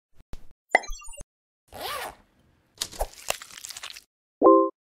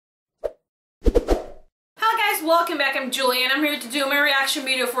welcome back. I'm Julia and I'm here to do my reaction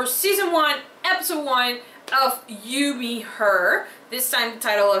video for Season 1, Episode 1 of You, Me, Her. This time the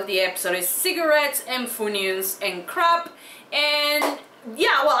title of the episode is Cigarettes and Funions and Crap. And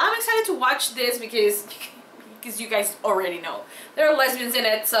yeah, well, I'm excited to watch this because you guys already know there are lesbians in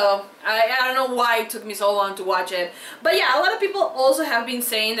it, so I don't know why it took me so long to watch it. But yeah, a lot of people also have been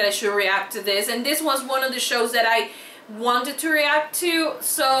saying that I should react to this, and this was one of the shows that I wanted to react to,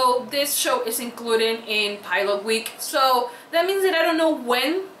 so this show is included in pilot week. So that means that I don't know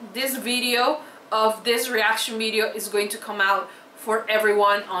when this video of this reaction video is going to come out for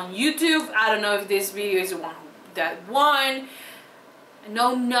everyone on YouTube. I don't know if this video is the one that won. I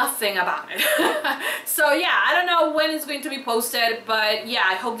know nothing about it. So yeah, I don't know when it's going to be posted, but yeah,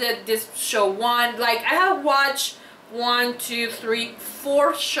 I hope that this show won. Like, I have watched 1, 2, 3,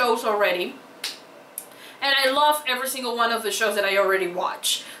 4 shows already, and I love every single one of the shows that I already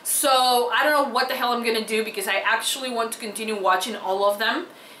watched. So I don't know what the hell I'm gonna do, because I actually want to continue watching all of them.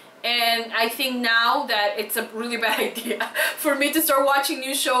 And I think now that it's a really bad idea for me to start watching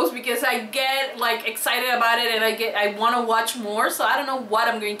new shows, because I get like excited about it and I want to watch more. So I don't know what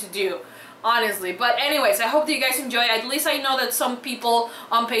I'm going to do, honestly. But anyways, I hope that you guys enjoy. At least I know that some people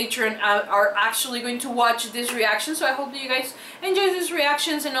on Patreon are actually going to watch this reaction. So I hope that you guys enjoy these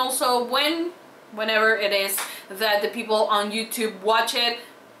reactions, and also whenever it is that the people on YouTube watch it,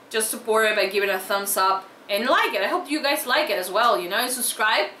 just support it by giving it a thumbs up and like it. I hope you guys like it as well, you know, and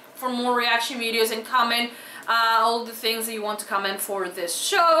subscribe for more reaction videos, and comment all the things that you want to comment for this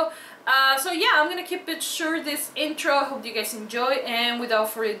show. So yeah, I'm gonna keep it short, this intro. I hope you guys enjoy, and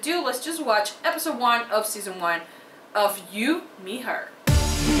without further ado, let's just watch episode 1 of season 1 of You, Me, Her.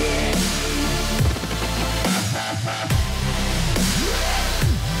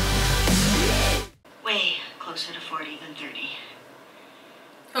 Way closer to 40 than 30.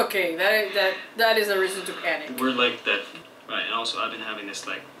 Okay, that is a reason to panic. We're like that, right? And also, I've been having this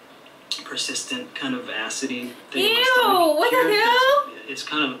like persistent kind of acidity thing. Ew! In my stomach What here. the hell? It's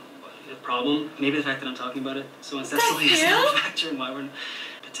kind of a problem. Maybe the fact that I'm talking about it so incessantly is not a factor in why we're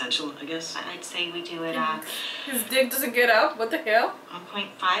potential, I guess. I'd say we do it His dick doesn't get up. What the hell?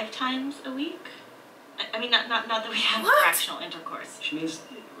 1.5 times a week. I mean, not that we have What? fractional intercourse. She means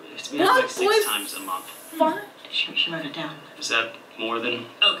it's to be like 6 times a month. What? She wrote it down. Is that more than?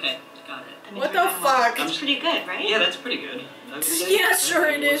 Okay, got it. That means What we're the doing fuck? That's pretty good, right? Yeah, that's pretty good. I would say. Yeah, sure,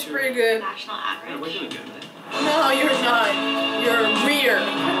 it is pretty good. National average. Yeah, we're doing good. No, you're not. You're weird.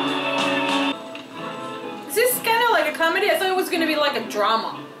 Is this kind of like a comedy? I thought it was gonna be like a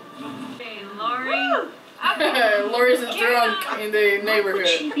drama. Hey, Lori. Lori's a drunk in the Would neighborhood.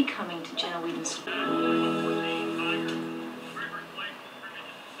 she be coming to Jenna Whedon's school?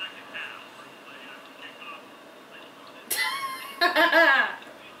 What the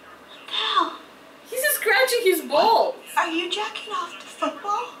hell? He's just scratching his balls. Are you jacking off to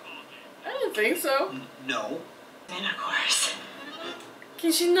football? I don't think so. No. Intercourse.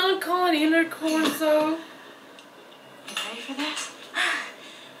 Can she not call it intercourse though? You ready for this?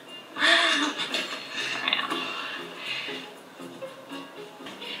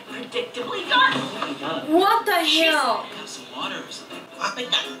 Predictably dark. Oh my God. What the hell? Have some water or something.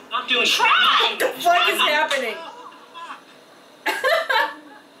 Not doing. Try! What the fuck is happening?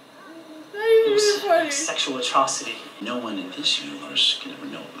 It was funny. sexual atrocity. No one in this universe can ever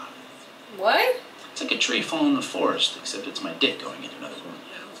know about it. What? It's like a tree falling in the forest, except it's my dick going into another woman.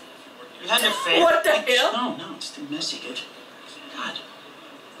 You had to fail. What the hell? No, it's too messy, good. God,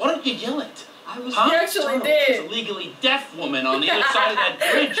 why don't you yell it? I was. He actually did. There's a legally deaf woman on the other side of that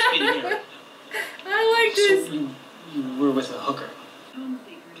bridge. Can you hear it? I like this. So you were with a hooker.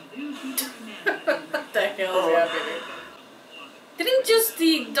 What the hell is happening?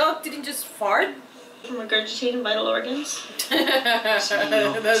 The dog didn't just fart? From regurgitating vital organs?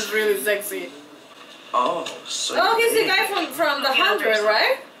 That's really sexy. Oh, so. Oh, he's the guy from The 100,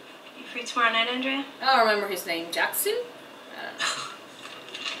 right? You free tomorrow night, Andrea? I don't remember his name. Jackson? I don't know.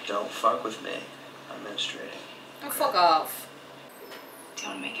 Don't fuck with me. I'm menstruating. Oh, fuck off. Do you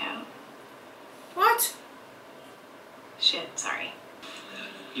want to make out? What? Shit, sorry.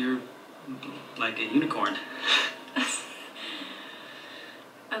 You're like a unicorn.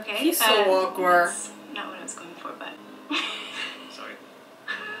 Okay. He's so awkward. That's not what I was going for, but... Sorry.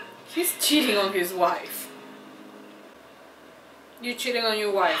 He's cheating on his wife. You're cheating on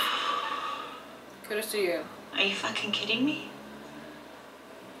your wife. Kudos to you. Are you fucking kidding me?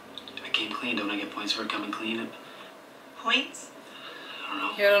 I came clean. Don't I get points for coming clean? Points? I don't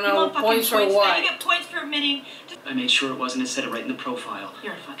know. You don't You know want fucking points for now. You what? get points for admitting... I made sure it wasn't instead of right in the profile.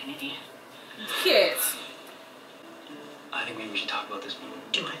 You're a fucking idiot. Kids. I think maybe we should talk about this more.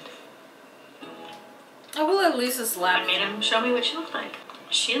 Do it. I will at least slap I made him show me what she looked like.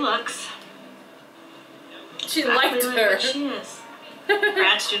 She looks... She exactly liked like her. what she is.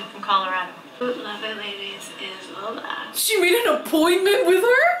 Grad student from Colorado. Love it, ladies, is Lola. She made an appointment with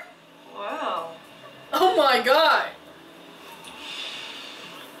her? Whoa. Oh my god.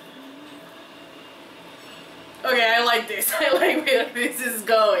 Okay, I like this. I like where this is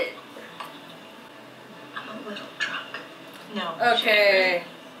going. I'm a little drunk. No. Okay.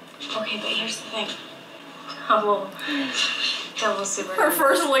 Okay, but here's the thing. Double super. Her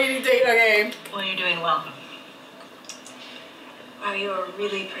first lady date, okay. Well, you're doing well. Wow, you are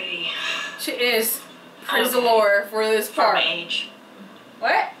really pretty. She is. Praise the Lord for this For part. my age.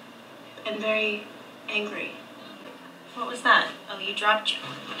 What? And very angry. What was that? Oh, you dropped your...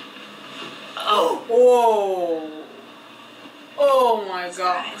 Oh. Whoa. Oh my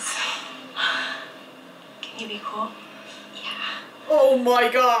god. Guys. Can you be cool? Yeah. Oh my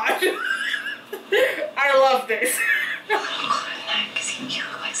god. I love this. A little cooler than that, because you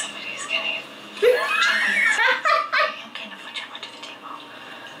look like somebody who's getting it. Okay, now put your butt to the table.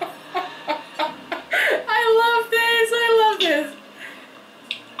 I love this. I love this.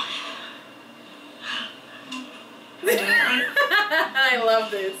 Am I doing it right? I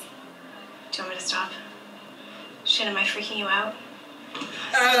love this. Do you want me to stop? Shit, am I freaking you out?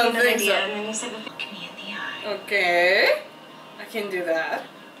 I don't think so. And then you said, look me in the eye. Okay. I can do that.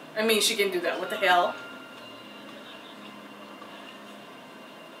 I mean, she can do that. What the hell?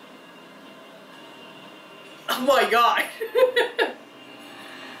 Oh my god.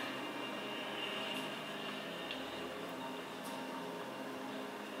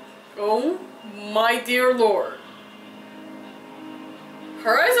 Oh my dear lord.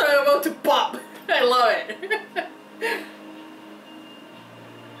 Her eyes are about to pop. I love it.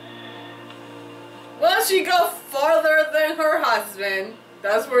 Well, she go farther than her husband.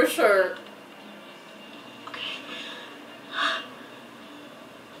 That's for sure.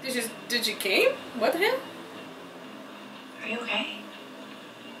 Did she came? What the hell? Are you okay?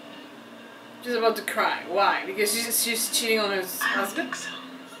 She's about to cry. Why? Because she's cheating on her I don't husband? think so.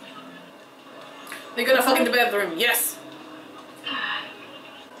 They're gonna fuck in the bedroom. Yes.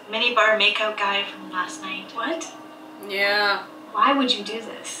 Minibar makeout guy from last night. What? Yeah. Why would you do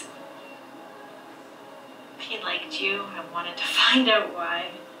this? If he liked you, I wanted to find out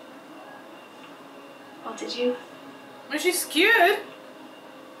why. Well, did you? Well, she's cute.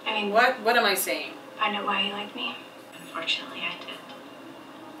 I mean, What am I saying? find out why you liked me? Unfortunately, I did.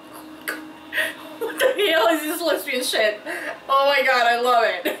 What the hell is this lesbian shit? Oh my god, I love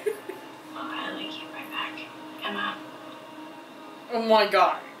it. Well, I like you right back, Emma. Oh my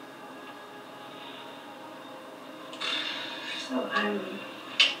god. So I'm...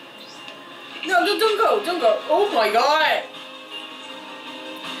 No, don't go. Oh my god.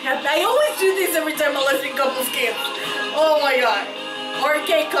 I always do this every time a lesbian couple skips. Oh my god. Or a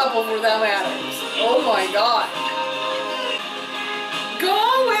gay couple for that matter. Oh my god. Go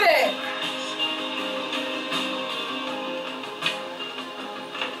on with it.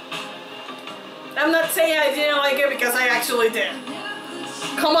 I'm not saying I didn't like it because I actually did.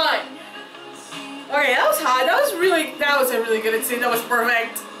 Come on. Okay, that was hot. That was a really good scene. That was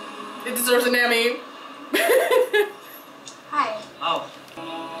perfect. It deserves an Emmy. Hi. Oh.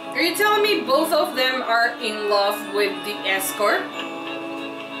 Are you telling me both of them are in love with the escort?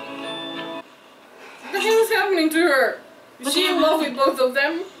 What the hell is happening to her? Is she in love with both of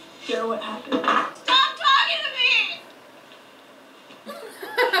them? Hear what happened. Stop talking to me!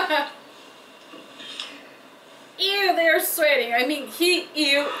 Ew, they're sweating. I mean,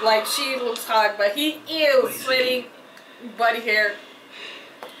 like she looks hot, but sweating body hair.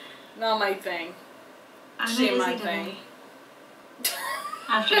 Not my thing. She my thing.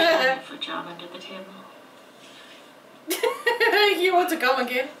 After trying for a job under the table. You want to come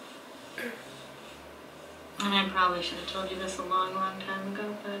again? And I probably should have told you this a long, long time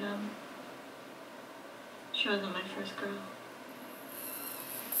ago, but she wasn't my first girl.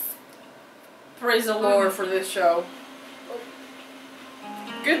 Praise the Lord for this show.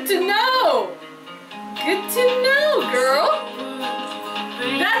 Good to know! Good to know, girl!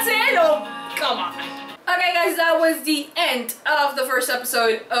 That's it? Oh, come on. Okay guys, that was the end of the first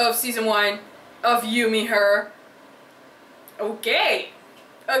episode of season 1 of You, Me, Her. Okay,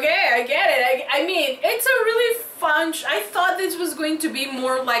 I get it. I mean, it's a really fun I thought this was going to be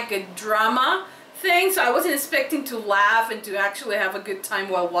more like a drama thing, so I wasn't expecting to laugh and to actually have a good time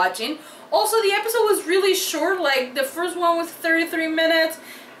while watching. Also, the episode was really short, like the first one was 33 minutes.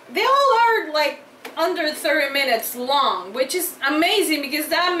 They all are like under 30 minutes long, which is amazing because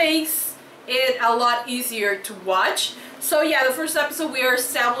that makes it a lot easier to watch. So yeah, the first episode we are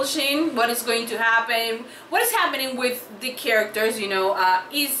establishing what is going to happen, what is happening with the characters. You know,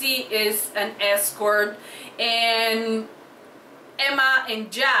 Izzy is an escort, and Emma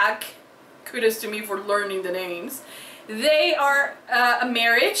and Jack, kudos to me for learning the names, they are a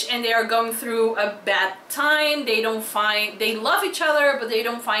marriage and they are going through a bad time. They love each other, but they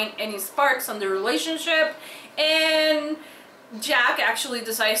don't find any sparks on the relationship, and Jack actually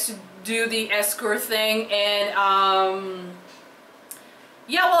decides to do the escort thing, and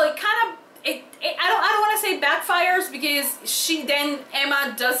yeah, well, it kind of I don't want to say backfires, because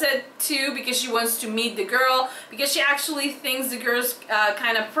Emma does it too, because she wants to meet the girl, because she actually thinks the girl's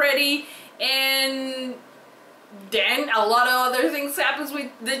kind of pretty, and then a lot of other things happens with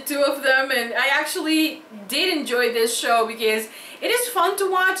the two of them. And I actually did enjoy this show because it is fun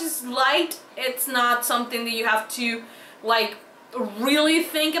to watch. It's light. It's not something that you have to like really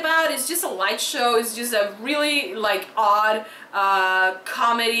think about. It's just a light show. It's just a really like odd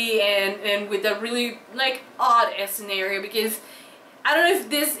comedy, and with a really like odd scenario, because I don't know if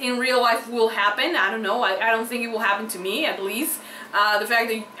this in real life will happen. I don't know. I don't think it will happen to me, at least. The fact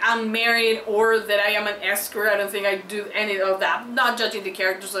that I'm married or that I am an escort, I don't think I do any of that. I'm not judging the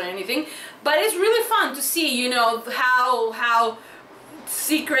characters or anything, but it's really fun to see, you know, how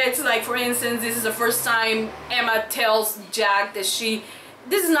secrets, like for instance, this is the first time Emma tells Jack that this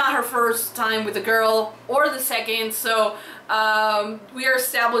is not her first time with a girl, or the second, so we are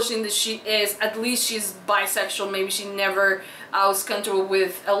establishing that at least she's bisexual. Maybe she never was comfortable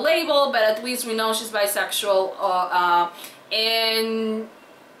with a label, but at least we know she's bisexual. And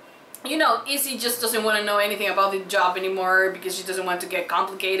you know, Izzy just doesn't want to know anything about the job anymore because she doesn't want to get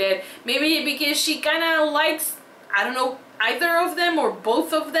complicated. Maybe because she kind of likes, I don't know, either of them or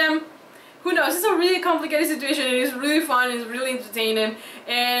both of them. Who knows? It's a really complicated situation. It is really fun. It's really entertaining,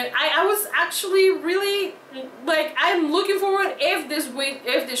 and I was actually really like, I'm looking forward if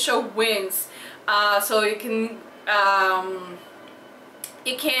this show wins, so it can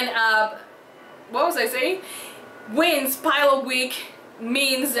what was I saying? Wins Pilot Week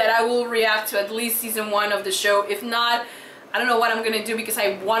means that I will react to at least season 1 of the show. If not, I don't know what I'm gonna do, because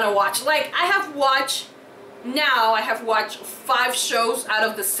I want to watch. Like, I have watched 5 shows out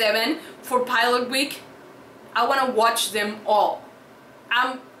of the 7 for Pilot Week. I want to watch them all.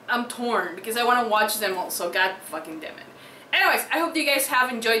 I'm torn because I want to watch them all, so god fucking damn it. Anyways, I hope you guys have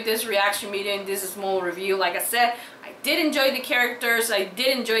enjoyed this reaction video and this small review. Like I said, I did enjoy the characters, I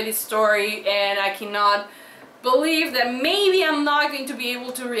did enjoy the story, and I cannot believe that maybe I'm not going to be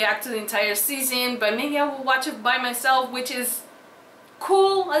able to react to the entire season, but maybe I will watch it by myself, which is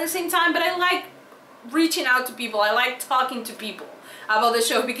cool at the same time. But I like reaching out to people, I like talking to people about the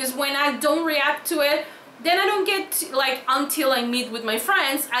show, because when I don't react to it, then I don't get to, like, until I meet with my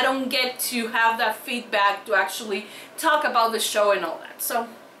friends, I don't get to have that feedback to actually talk about the show and all that. So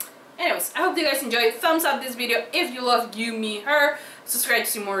anyways, I hope you guys enjoyed. Thumbs up this video if you love You, Me, Her. Subscribe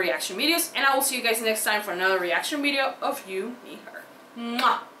to see more reaction videos, and I will see you guys next time for another reaction video of You, Me, Her.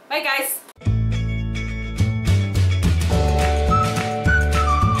 Mwah! Bye guys!